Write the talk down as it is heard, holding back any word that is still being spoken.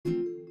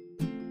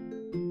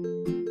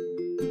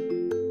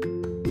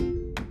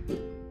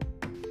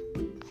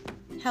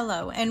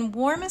Hello and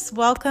warmest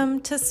welcome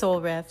to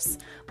Soul Riffs.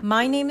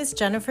 My name is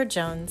Jennifer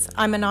Jones.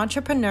 I'm an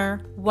entrepreneur,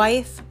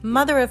 wife,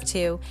 mother of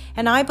two,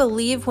 and I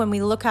believe when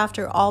we look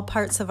after all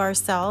parts of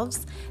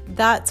ourselves,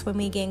 that's when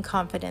we gain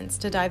confidence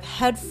to dive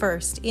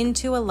headfirst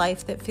into a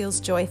life that feels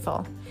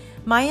joyful.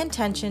 My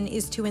intention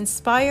is to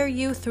inspire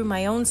you through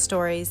my own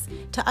stories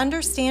to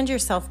understand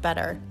yourself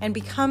better and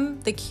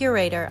become the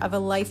curator of a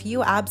life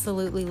you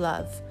absolutely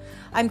love.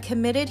 I'm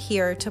committed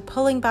here to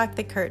pulling back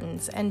the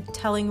curtains and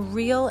telling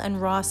real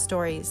and raw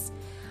stories.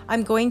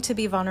 I'm going to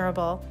be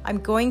vulnerable. I'm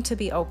going to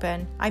be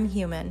open. I'm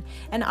human.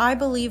 And I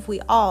believe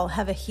we all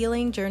have a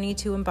healing journey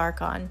to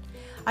embark on.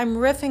 I'm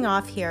riffing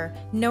off here.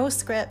 No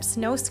scripts,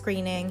 no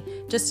screening,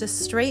 just a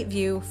straight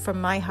view from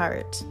my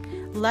heart.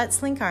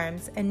 Let's link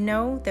arms and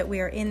know that we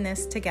are in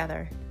this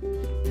together.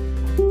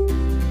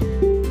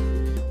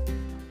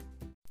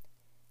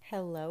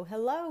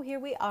 Hello. Here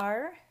we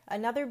are.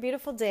 Another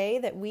beautiful day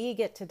that we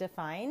get to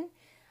define.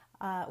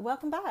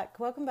 Welcome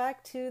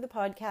back to the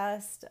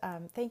podcast.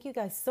 Thank you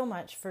guys so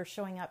much for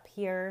showing up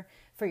here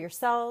for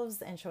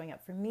yourselves and showing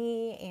up for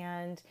me.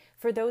 And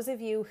for those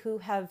of you who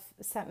have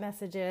sent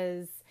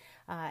messages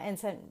and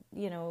sent,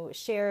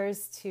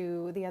 shares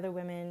to the other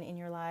women in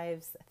your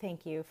lives,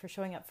 thank you for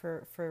showing up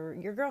for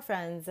your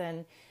girlfriends.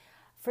 And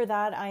for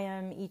that, I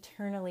am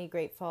eternally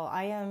grateful.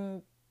 I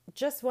am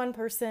just one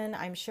person.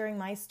 I'm sharing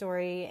my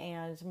story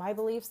and my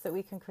beliefs that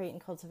we can create and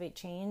cultivate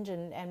change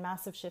and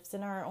massive shifts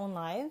in our own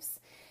lives.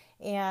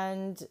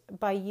 And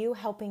by you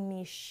helping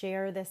me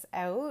share this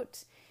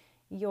out,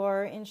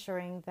 you're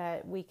ensuring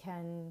that we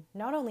can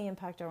not only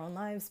impact our own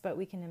lives, but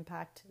we can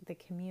impact the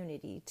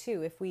community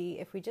too, if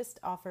we just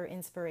offer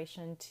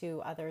inspiration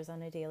to others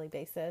on a daily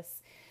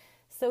basis.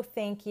 So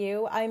thank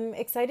you. I'm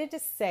excited to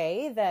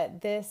say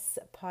that this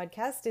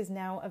podcast is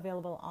now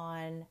available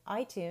on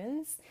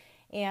iTunes.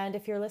 And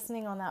if you're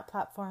listening on that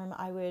platform,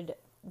 I would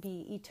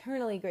be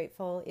eternally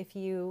grateful if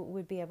you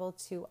would be able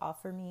to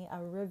offer me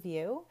a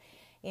review.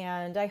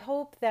 And I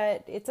hope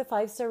that it's a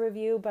 5-star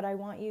review, but I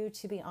want you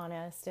to be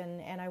honest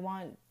and I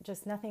want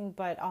just nothing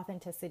but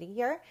authenticity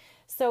here.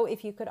 So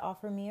if you could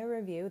offer me a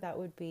review, that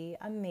would be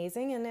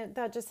amazing. And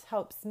that just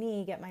helps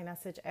me get my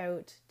message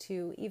out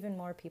to even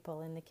more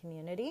people in the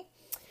community.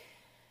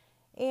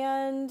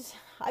 And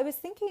I was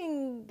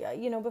thinking,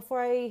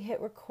 before I hit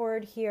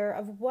record here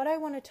of what I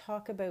want to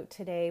talk about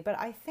today, but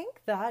I think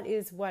that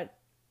is what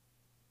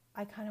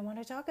I kind of want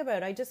to talk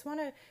about. I just want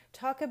to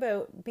talk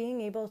about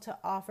being able to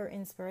offer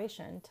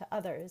inspiration to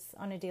others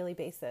on a daily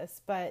basis.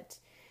 But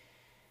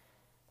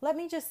let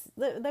me just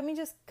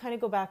kind of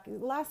go back.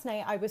 Last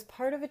night I was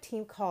part of a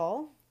team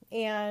call,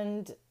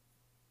 and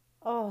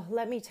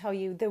let me tell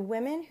you, the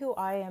women who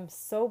I am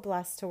so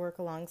blessed to work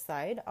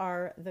alongside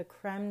are the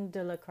creme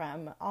de la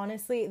creme.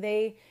 Honestly,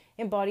 they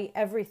embody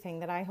everything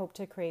that I hope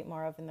to create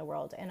more of in the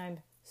world. And I'm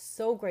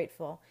so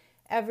grateful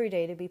every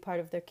day to be part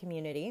of their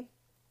community.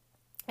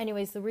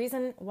 Anyways, the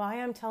reason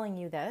why I'm telling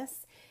you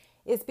this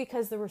is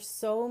because there were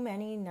so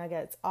many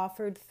nuggets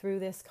offered through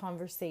this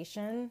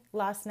conversation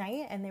last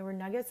night. And they were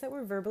nuggets that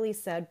were verbally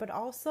said, but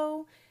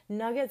also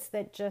nuggets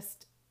that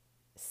just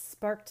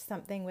sparked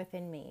something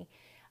within me.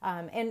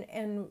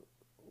 And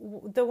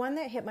the one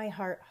that hit my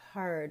heart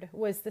hard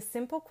was the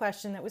simple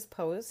question that was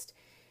posed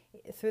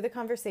through the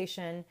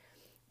conversation.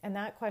 And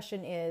that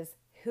question is,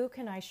 who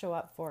can I show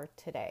up for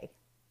today?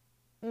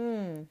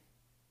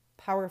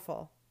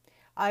 Powerful.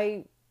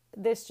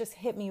 This just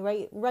hit me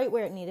right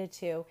where it needed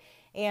to.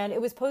 And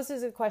it was posed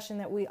as a question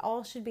that we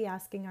all should be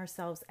asking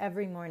ourselves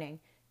every morning.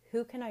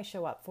 Who can I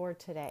show up for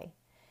today?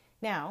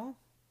 Now,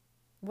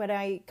 when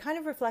I kind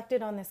of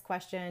reflected on this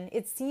question,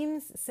 it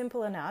seems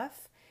simple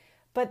enough.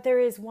 But there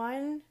is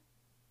one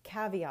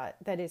caveat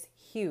that is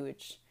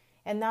huge,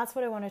 and that's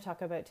what I want to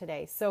talk about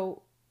today.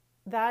 So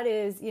that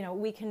is,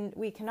 we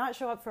cannot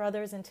show up for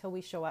others until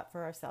we show up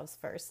for ourselves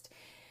first.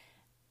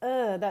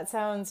 That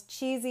sounds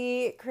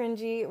cheesy,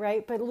 cringy,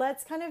 right? But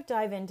let's kind of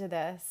dive into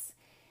this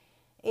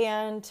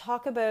and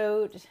talk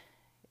about,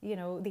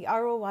 the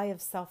ROI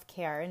of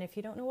self-care. And if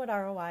you don't know what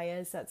ROI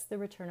is, that's the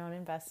return on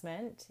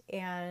investment.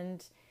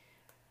 And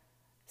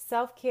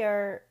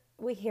self-care,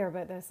 we hear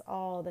about this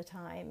all the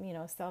time,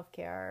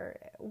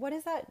 self-care. What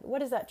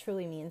does that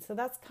truly mean? So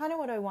that's kind of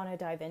what I want to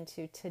dive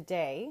into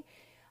today.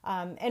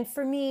 And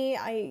for me,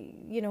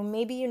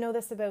 maybe you know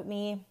this about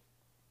me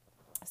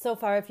so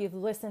far if you've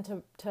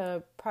listened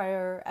to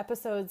prior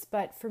episodes,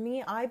 but for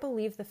me, I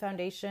believe the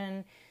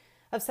foundation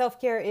of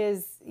self-care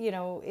is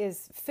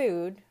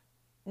food,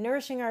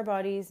 nourishing our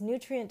bodies,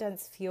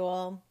 nutrient-dense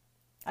fuel.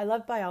 I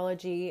love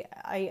biology.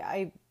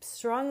 I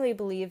strongly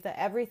believe that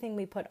everything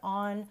we put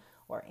on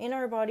or in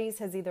our bodies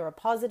has either a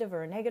positive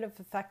or a negative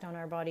effect on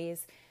our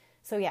bodies.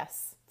 So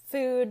yes,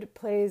 food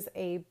plays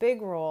a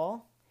big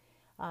role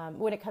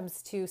when it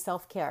comes to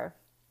self-care.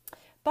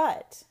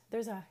 But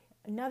there's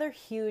another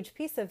huge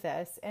piece of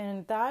this,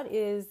 and that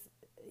is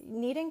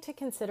needing to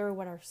consider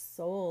what our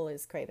soul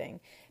is craving.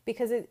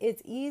 Because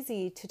it's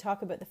easy to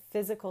talk about the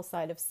physical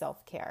side of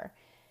self-care.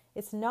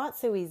 It's not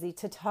so easy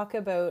to talk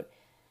about,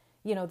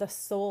 the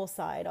soul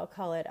side, I'll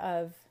call it,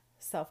 of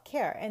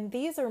self-care. And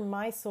these are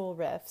my soul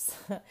riffs.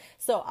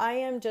 So I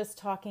am just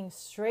talking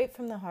straight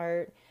from the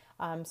heart,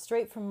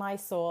 straight from my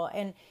soul.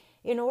 And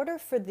in order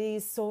for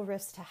these soul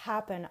riffs to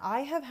happen,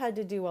 I have had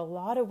to do a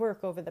lot of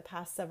work over the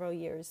past several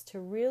years to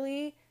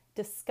really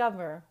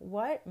discover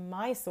what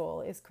my soul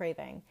is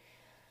craving.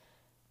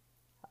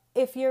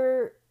 If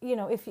you're,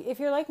 if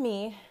you're like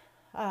me,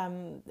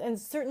 and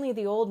certainly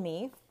the old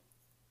me,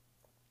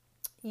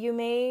 you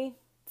may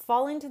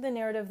fall into the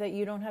narrative that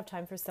you don't have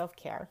time for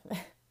self-care.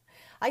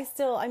 I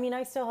still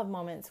have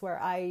moments where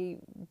I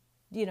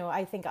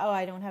think, oh,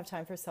 I don't have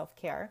time for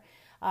self-care.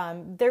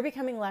 They're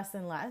becoming less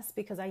and less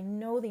because I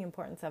know the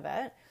importance of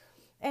it.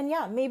 And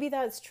yeah, maybe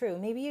that's true.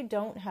 Maybe you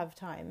don't have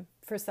time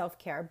for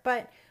self-care.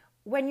 But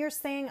when you're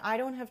saying, I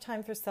don't have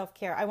time for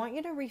self-care, I want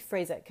you to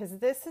rephrase it, because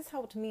this has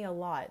helped me a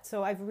lot.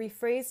 So I've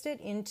rephrased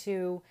it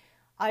into,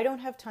 I don't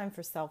have time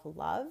for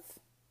self-love,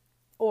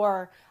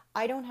 or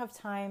I don't have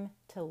time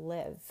to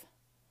live.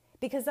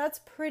 Because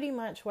that's pretty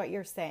much what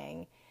you're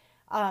saying.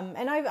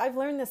 And I've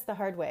learned this the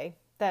hard way,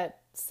 that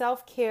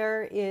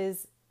self-care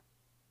is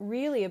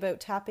really about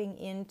tapping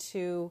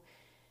into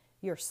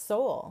your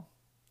soul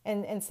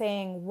and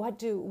saying, what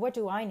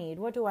do I need?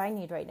 What do I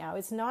need right now?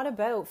 It's not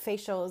about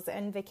facials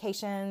and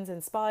vacations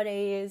and spa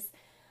days.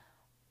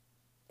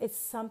 It's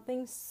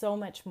something so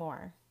much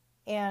more.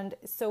 And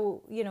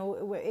so,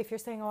 if you're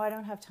saying, oh, I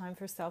don't have time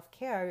for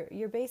self-care,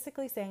 you're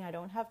basically saying, I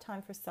don't have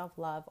time for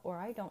self-love, or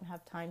I don't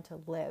have time to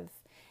live.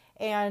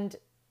 And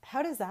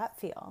how does that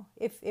feel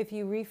if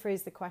you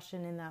rephrase the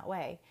question in that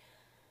way?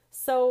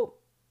 So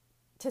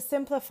to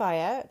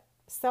simplify it,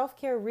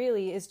 self-care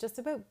really is just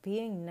about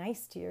being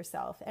nice to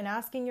yourself and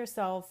asking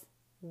yourself,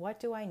 what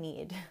do I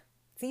need?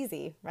 It's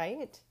easy,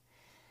 right?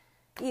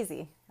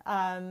 Easy.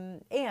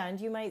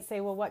 And you might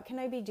say, well, what can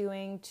I be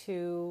doing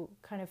to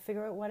kind of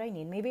figure out what I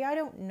need? Maybe I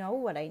don't know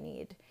what I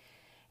need.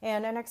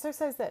 And an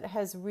exercise that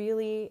has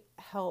really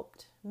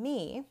helped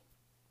me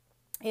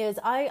is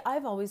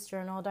I've always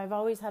journaled. I've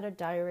always had a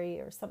diary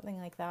or something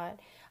like that.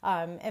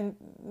 And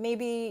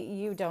maybe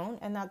you don't,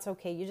 and that's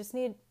okay. You just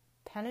need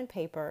pen and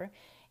paper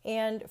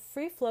and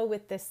free flow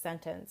with this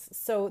sentence.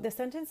 So the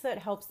sentence that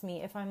helps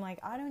me if I'm like,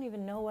 I don't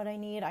even know what I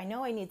need. I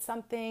know I need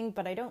something,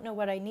 but I don't know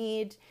what I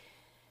need.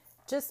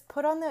 Just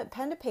put on the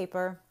pen to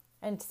paper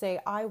and say,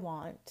 I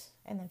want,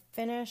 and then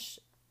finish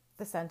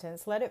the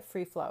sentence. Let it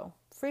free flow.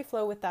 Free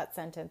flow with that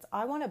sentence.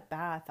 I want a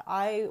bath.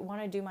 I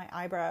want to do my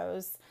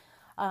eyebrows.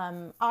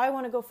 I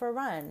want to go for a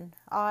run.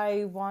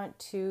 I want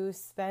to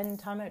spend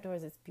time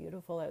outdoors. It's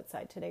beautiful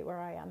outside today where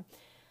I am.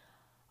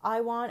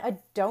 I want a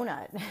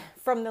donut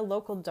from the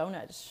local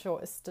donut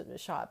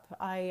shop.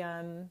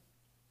 I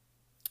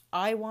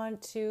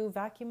want to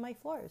vacuum my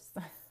floors.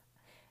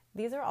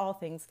 These are all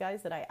things,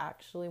 guys, that I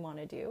actually want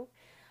to do.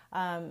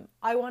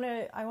 I want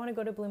to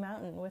go to Blue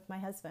Mountain with my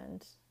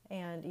husband,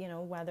 and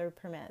weather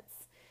permits.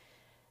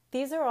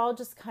 These are all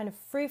just kind of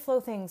free flow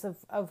things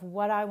of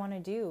what I want to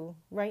do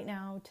right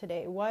now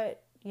today.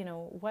 What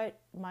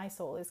my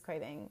soul is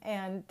craving.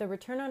 And the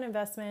return on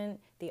investment,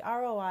 the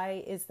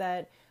ROI, is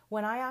that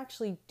when I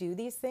actually do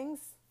these things,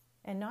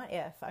 and not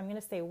if, I'm going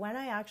to say when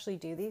I actually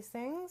do these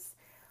things,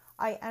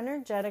 I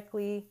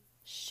energetically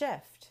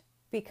shift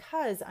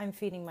because I'm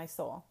feeding my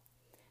soul.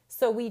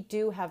 So we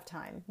do have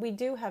time. We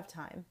do have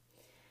time.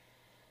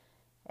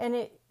 And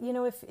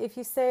if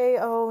you say,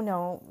 oh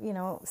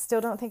no,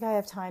 still don't think I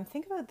have time,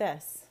 think about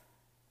this,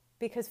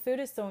 because food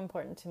is so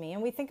important to me.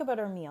 And we think about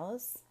our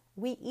meals.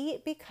 We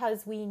eat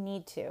because we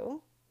need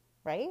to,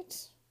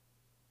 right?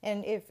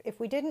 And if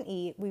we didn't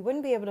eat, we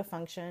wouldn't be able to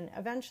function.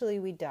 Eventually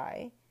we'd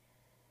die.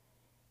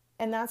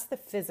 And that's the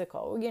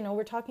physical.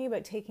 We're talking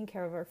about taking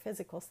care of our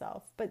physical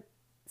self. But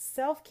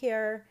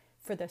self-care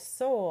for the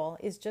soul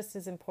is just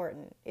as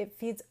important. It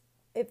feeds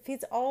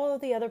all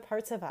the other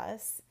parts of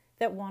us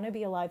that want to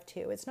be alive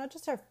too. It's not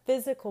just our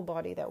physical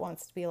body that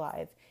wants to be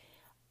alive.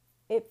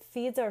 It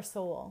feeds our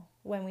soul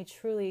when we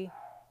truly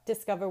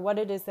discover what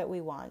it is that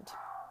we want.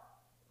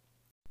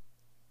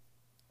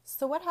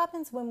 So what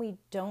happens when we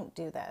don't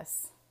do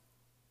this?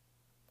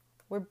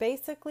 We're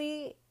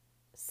basically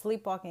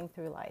sleepwalking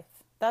through life.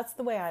 That's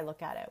the way I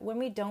look at it. When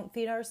we don't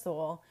feed our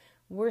soul,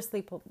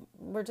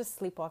 we're just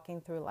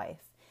sleepwalking through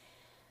life.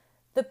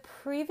 The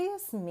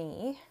previous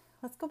me,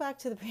 let's go back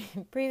to the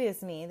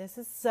previous me. This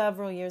is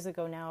several years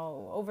ago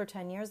now, over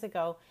 10 years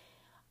ago.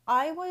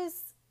 I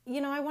was,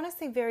 I want to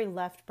say very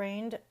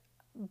left-brained,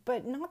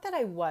 but not that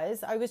I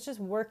was just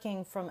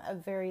working from a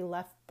very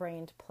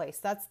left-brained place.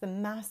 That's the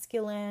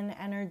masculine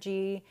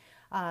energy,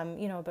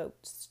 about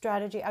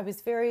strategy. I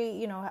was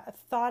very,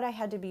 thought I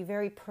had to be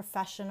very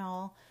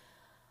professional.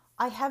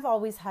 I have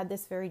always had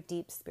this very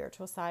deep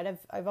spiritual side.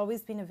 I've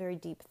always been a very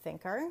deep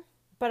thinker,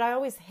 but I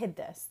always hid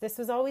this. This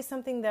was always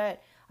something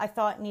that I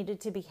thought needed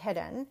to be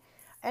hidden.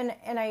 And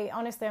I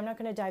honestly, I'm not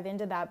going to dive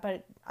into that,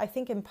 but I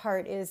think in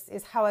part is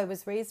how I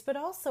was raised, but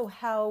also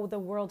how the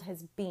world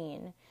has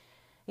been.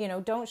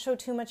 Don't show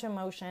too much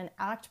emotion,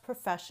 act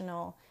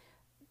professional.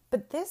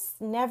 But this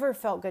never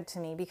felt good to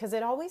me because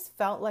it always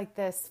felt like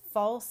this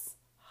false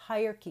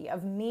hierarchy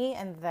of me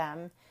and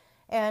them.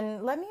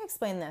 And let me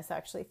explain this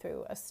actually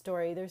through a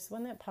story. There's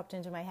one that popped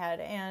into my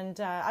head, and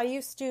I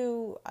used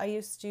to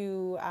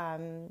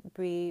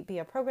be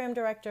a program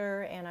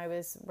director, and I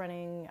was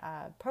running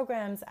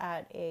programs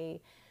at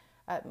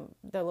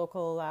the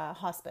local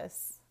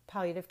hospice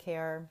palliative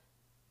care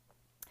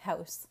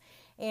house.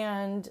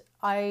 And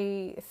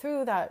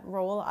through that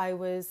role, I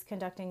was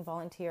conducting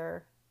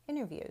volunteer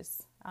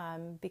interviews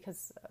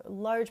because a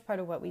large part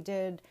of what we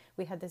did,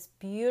 we had this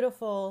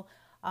beautiful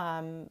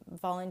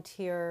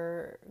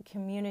volunteer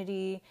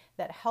community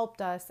that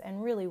helped us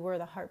and really were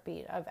the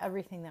heartbeat of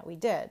everything that we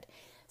did.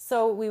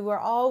 So we were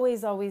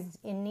always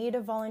in need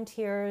of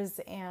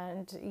volunteers,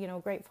 and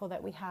grateful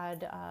that we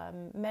had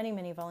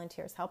many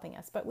volunteers helping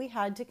us. But we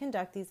had to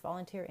conduct these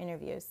volunteer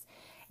interviews,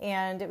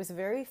 and it was a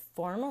very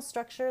formal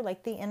structure,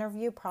 like the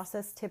interview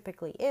process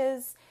typically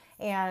is.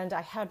 And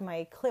I had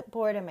my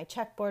clipboard and my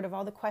checkboard of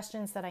all the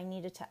questions that I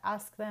needed to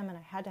ask them, and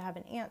I had to have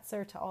an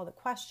answer to all the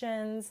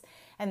questions,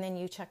 and then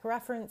you check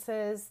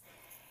references.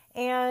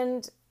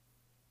 And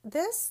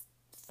this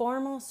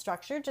formal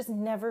structure just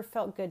never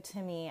felt good to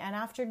me. And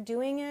after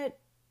doing it,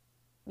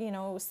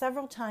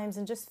 several times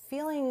and just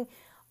feeling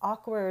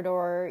awkward,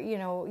 or,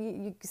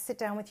 you sit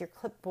down with your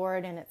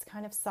clipboard and it's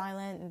kind of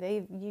silent, and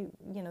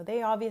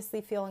they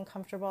obviously feel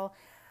uncomfortable.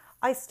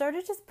 I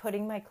started just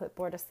putting my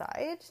clipboard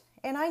aside,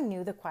 and I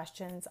knew the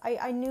questions.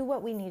 I knew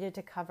what we needed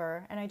to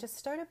cover, and I just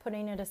started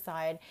putting it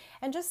aside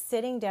and just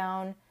sitting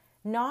down,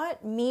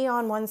 not me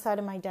on one side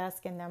of my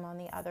desk and them on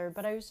the other,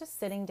 but I was just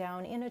sitting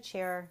down in a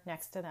chair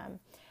next to them.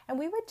 And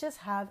we would just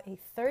have a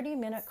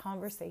 30-minute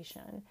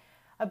conversation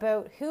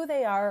about who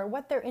they are,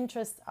 what their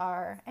interests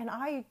are, and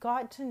I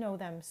got to know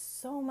them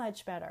so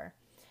much better.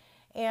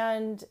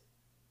 And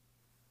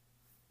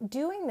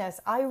doing this,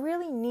 I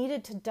really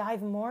needed to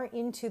dive more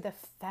into the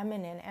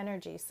feminine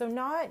energy. So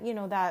not,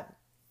 that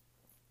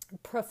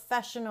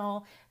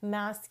professional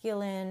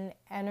masculine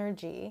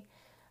energy,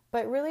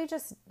 but really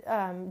just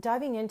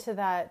diving into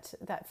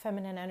that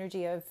feminine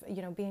energy of,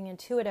 being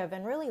intuitive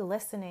and really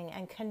listening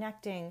and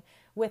connecting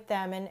with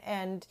them,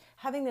 and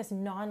having this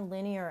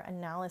non-linear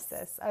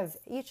analysis of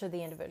each of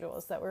the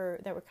individuals that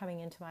were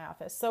coming into my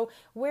office. So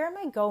where am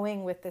I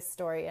going with this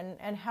story,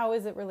 and how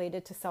is it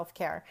related to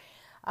self-care?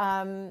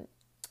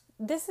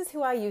 This is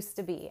who I used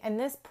to be. And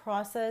this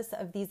process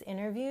of these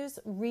interviews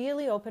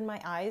really opened my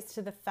eyes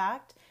to the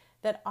fact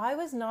that I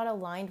was not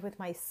aligned with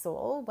my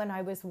soul when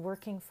I was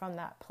working from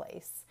that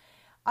place.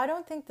 I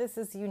don't think this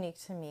is unique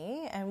to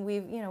me. And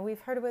we've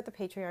heard about the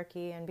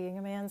patriarchy and being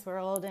a man's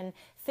world, and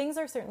things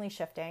are certainly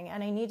shifting.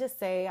 And I need to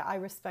say, I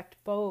respect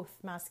both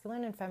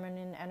masculine and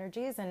feminine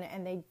energies,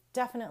 and they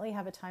definitely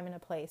have a time and a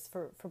place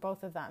for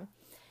both of them.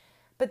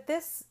 But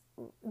this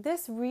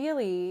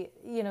really,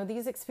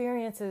 these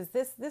experiences,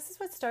 this is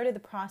what started the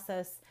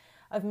process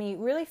of me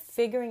really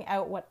figuring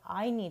out what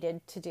I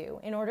needed to do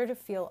in order to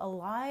feel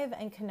alive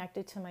and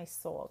connected to my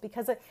soul.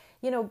 Because,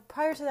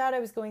 prior to that, I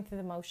was going through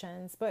the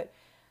motions, but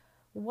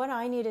what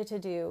I needed to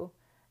do,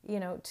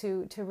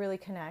 to really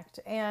connect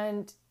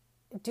and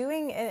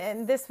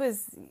this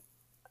was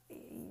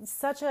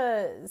such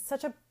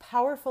a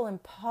powerful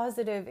and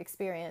positive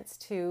experience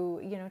to,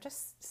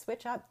 just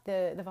switch up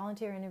the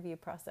volunteer interview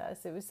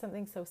process. It was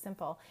something so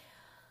simple.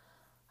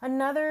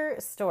 Another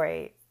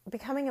story,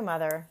 becoming a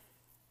mother.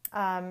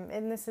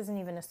 And this isn't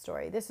even a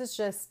story. This is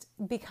just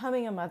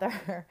becoming a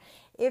mother.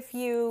 If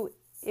you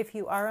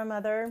are a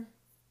mother,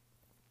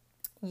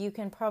 you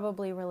can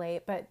probably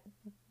relate, but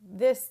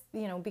this,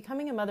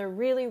 becoming a mother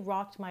really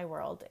rocked my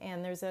world.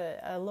 And there's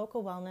a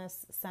local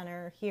wellness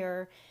center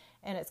here,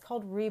 and it's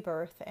called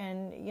Rebirth.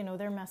 And,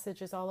 their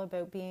message is all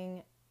about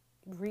being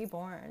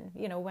reborn.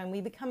 When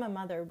we become a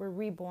mother, we're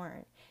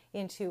reborn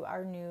into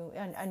a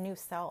new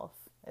self,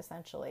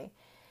 essentially.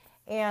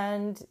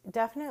 And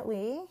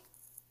definitely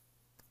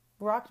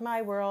rocked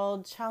my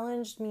world,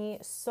 challenged me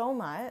so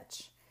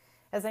much,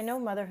 as I know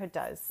motherhood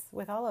does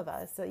with all of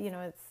us. So,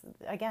 it's,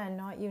 again,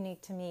 not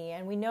unique to me.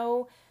 And we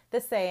know the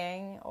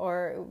saying,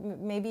 or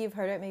maybe you've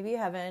heard it, maybe you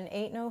haven't,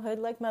 ain't no hood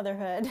like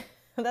motherhood.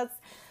 That's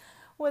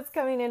what's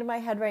coming into my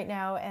head right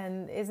now.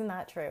 And isn't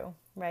that true,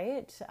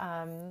 right?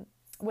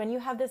 When you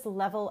have this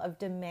level of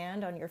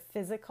demand on your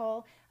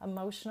physical,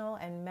 emotional,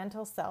 and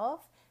mental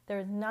self,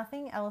 there's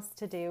nothing else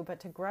to do but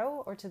to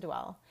grow or to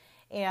dwell.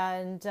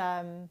 And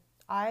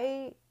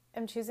I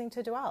am choosing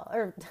to dwell,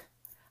 or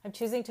I'm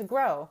choosing to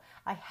grow.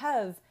 I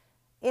have,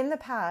 in the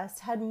past,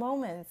 had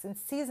moments and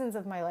seasons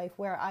of my life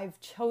where I've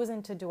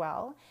chosen to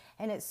dwell,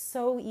 and it's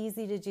so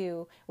easy to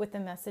do with the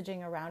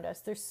messaging around us.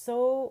 There's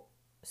so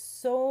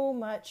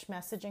much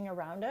messaging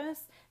around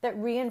us that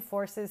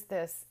reinforces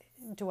this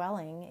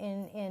dwelling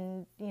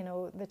in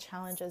the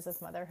challenges of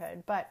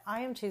motherhood. But I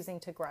am choosing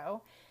to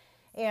grow,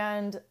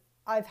 and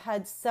I've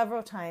had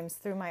several times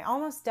through my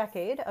almost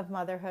decade of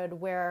motherhood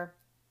where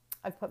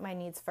I've put my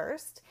needs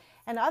first,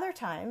 and other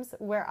times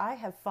where I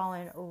have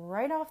fallen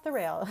right off the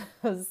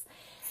rails.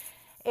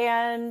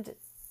 And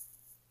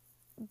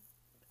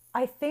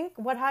I think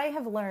what I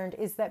have learned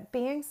is that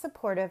being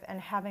supportive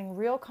and having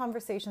real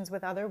conversations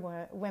with other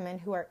women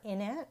who are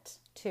in it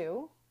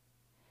too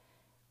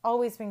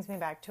always brings me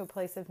back to a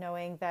place of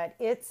knowing that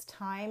it's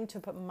time to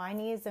put my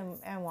needs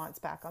and wants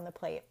back on the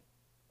plate.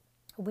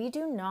 We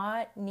do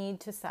not need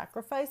to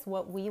sacrifice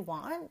what we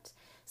want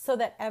so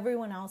that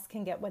everyone else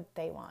can get what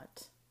they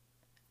want.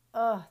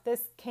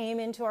 This came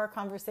into our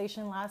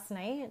conversation last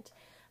night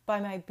by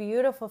my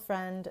beautiful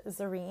friend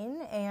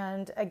Zareen.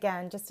 And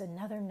again, just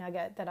another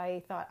nugget that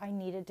I thought I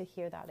needed to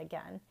hear that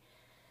again.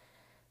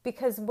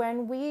 Because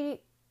when we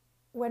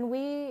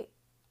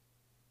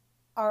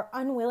are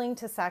unwilling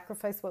to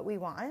sacrifice what we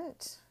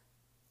want,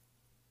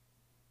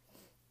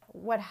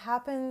 what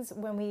happens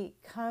when we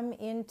come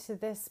into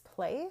this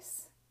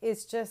place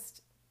is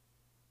just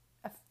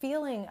a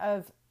feeling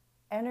of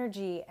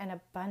energy and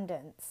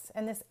abundance.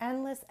 And this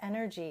endless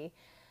energy,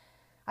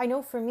 I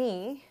know for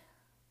me,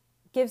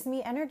 gives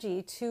me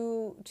energy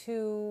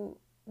to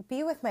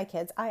be with my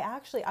kids.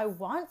 I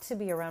want to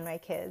be around my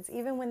kids,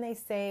 even when they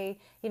say,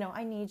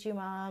 I need you,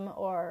 Mom,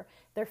 or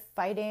they're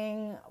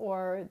fighting,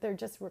 or they're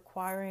just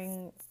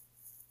requiring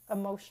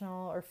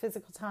emotional or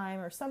physical time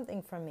or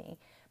something from me.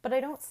 But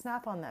I don't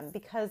snap on them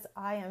because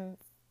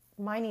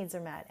my needs are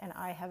met and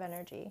I have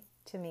energy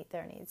to meet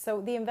their needs.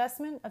 So the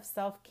investment of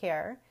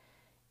self-care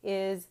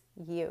is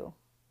you.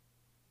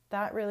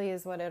 That really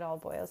is what it all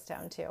boils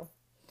down to.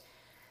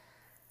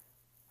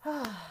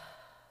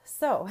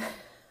 So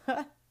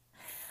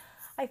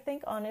I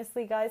think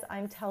honestly, guys,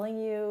 I'm telling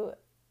you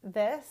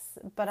this,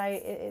 but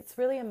it's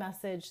really a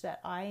message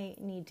that I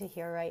need to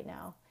hear right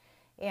now.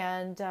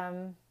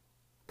 And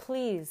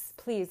please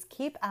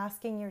keep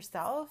asking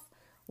yourself,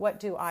 what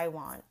do I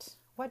want?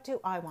 What do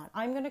I want?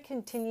 I'm going to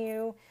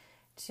continue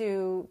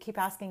to keep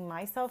asking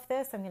myself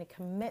this. I'm going to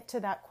commit to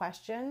that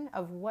question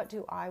of what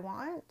do I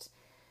want?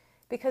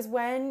 Because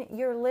when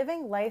you're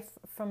living life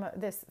from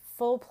this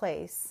full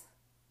place,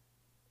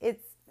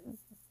 it's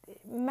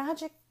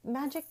magic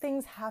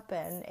things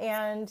happen.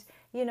 And,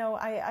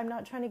 I'm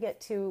not trying to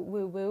get too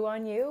woo-woo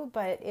on you,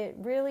 but it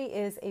really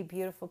is a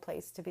beautiful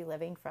place to be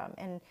living from.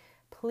 And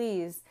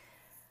please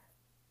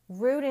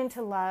root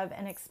into love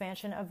and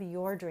expansion of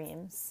your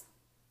dreams.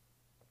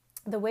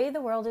 The way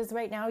the world is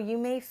right now, you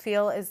may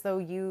feel as though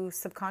you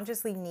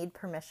subconsciously need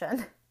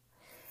permission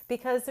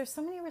because there's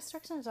so many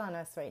restrictions on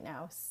us right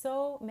now.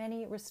 So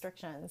many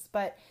restrictions.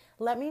 But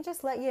let me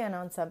just let you in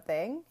on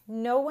something.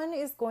 No one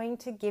is going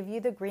to give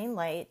you the green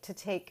light to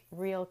take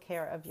real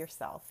care of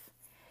yourself.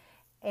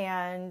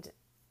 And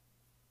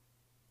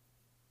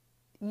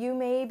you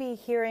may be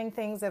hearing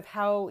things of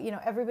how,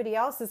 everybody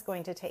else is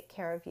going to take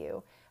care of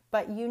you,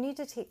 but you need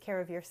to take care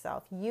of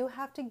yourself. You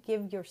have to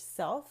give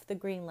yourself the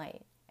green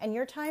light. And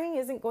your timing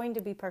isn't going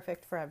to be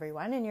perfect for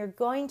everyone, and you're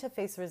going to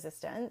face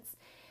resistance.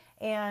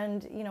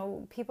 And,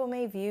 people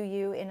may view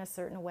you in a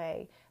certain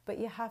way, but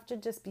you have to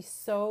just be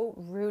so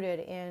rooted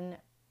in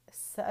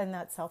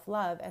that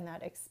self-love and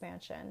that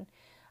expansion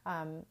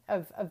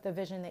of the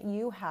vision that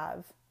you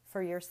have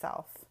for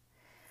yourself.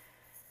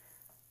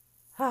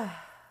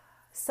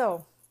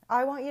 So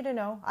I want you to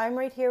know I'm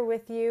right here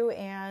with you,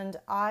 and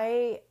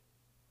I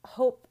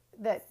hope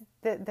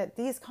that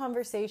these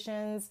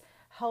conversations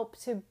help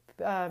to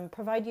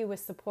provide you with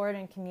support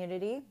and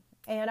community.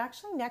 And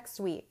actually next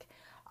week,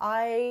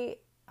 I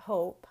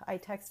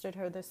texted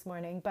her this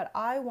morning, but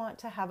I want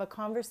to have a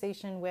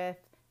conversation with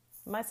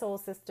my soul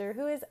sister,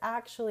 who is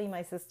actually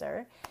my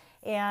sister.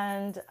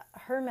 And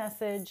her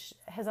message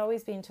has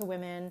always been to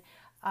women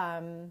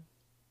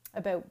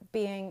about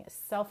being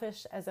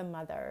selfish as a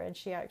mother. And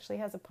she actually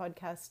has a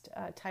podcast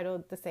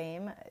titled the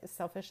same,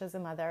 Selfish as a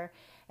Mother.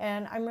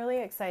 And I'm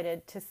really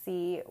excited to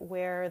see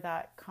where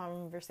that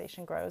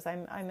conversation grows.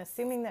 I'm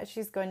assuming that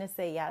she's going to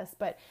say yes,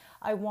 but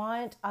I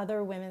want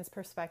other women's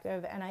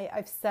perspective. And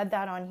I've said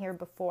that on here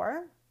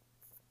before.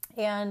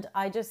 And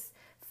I just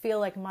feel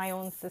like my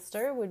own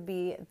sister would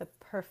be the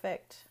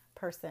perfect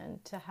person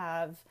to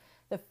have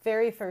the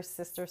very first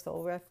Sister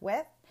Soul Riff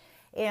with.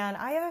 And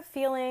I have a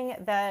feeling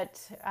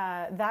that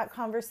that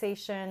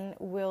conversation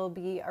will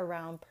be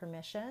around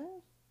permission,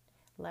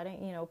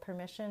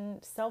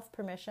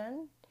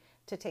 self-permission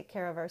to take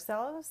care of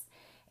ourselves.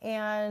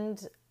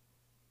 And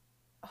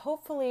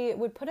hopefully it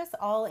would put us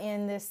all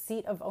in this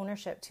seat of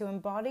ownership to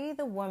embody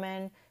the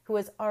woman who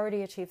has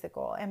already achieved the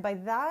goal. And by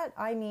that,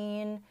 I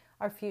mean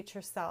our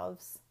future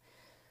selves.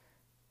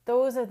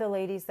 Those are the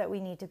ladies that we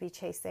need to be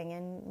chasing.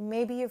 And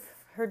maybe you've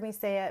heard me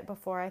say it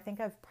before. I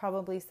think I've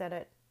probably said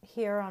it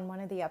here on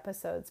one of the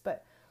episodes,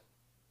 but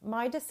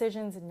my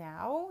decisions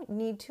now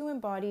need to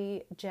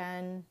embody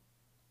Jen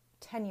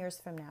 10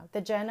 years from now. The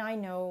Jen I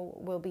know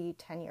will be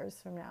 10 years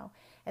from now.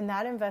 And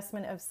that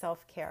investment of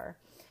self-care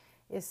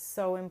is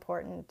so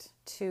important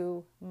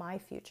to my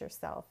future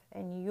self.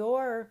 And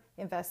your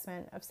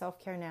investment of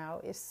self-care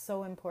now is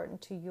so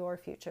important to your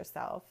future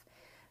self.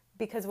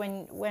 Because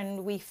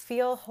when we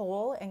feel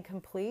whole and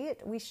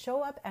complete, we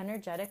show up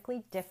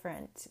energetically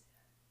different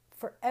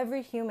for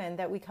every human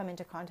that we come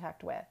into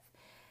contact with.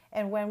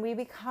 And when we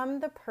become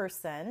the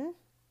person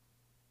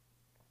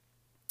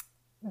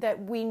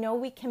that we know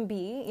we can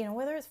be,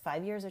 whether it's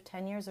 5 years or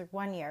 10 years or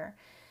 1 year,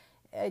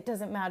 it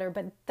doesn't matter.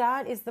 But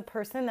that is the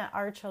person that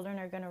our children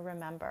are going to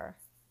remember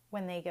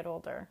when they get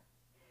older.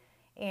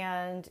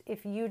 And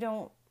if you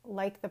don't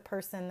like the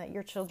person that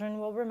your children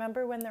will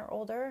remember when they're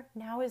older,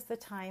 now is the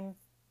time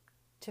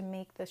to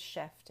make this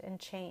shift and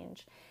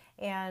change.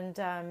 And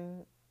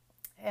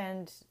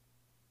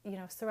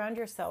surround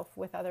yourself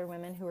with other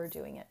women who are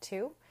doing it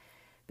too,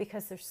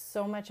 because there's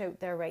so much out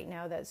there right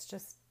now that's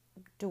just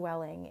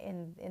dwelling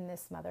in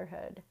this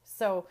motherhood.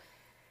 So,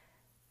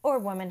 or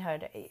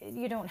womanhood.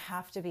 You don't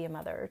have to be a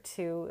mother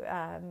to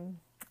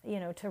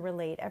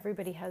relate.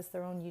 Everybody has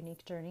their own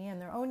unique journey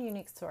and their own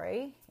unique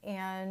story.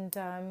 And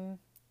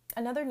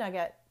another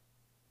nugget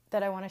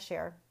that I want to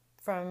share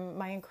from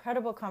my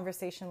incredible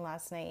conversation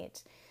last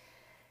night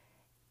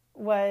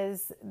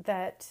was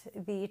that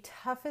the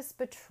toughest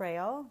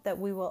betrayal that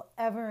we will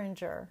ever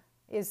endure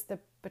is the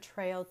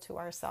betrayal to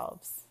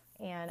ourselves.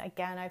 And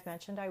again, I've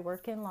mentioned I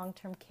work in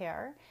long-term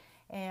care,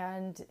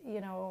 and,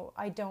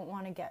 I don't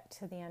want to get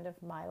to the end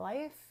of my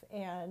life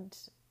and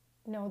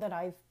know that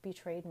I've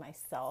betrayed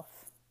myself.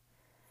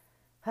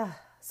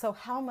 So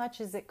how much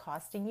is it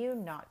costing you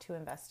not to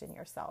invest in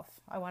yourself?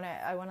 I want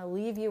to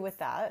leave you with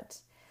that.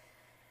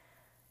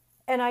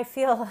 And I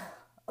feel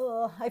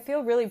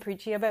really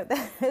preachy about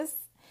this.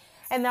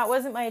 And that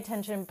wasn't my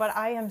intention, but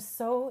I am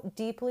so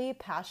deeply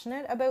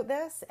passionate about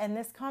this. And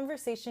this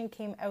conversation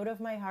came out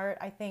of my heart,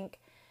 I think,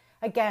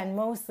 again,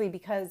 mostly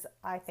because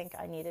I think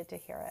I needed to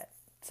hear it.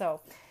 So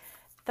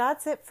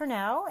that's it for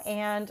now.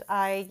 And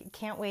I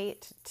can't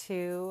wait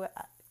to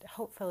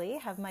hopefully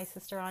have my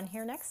sister on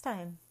here next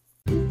time.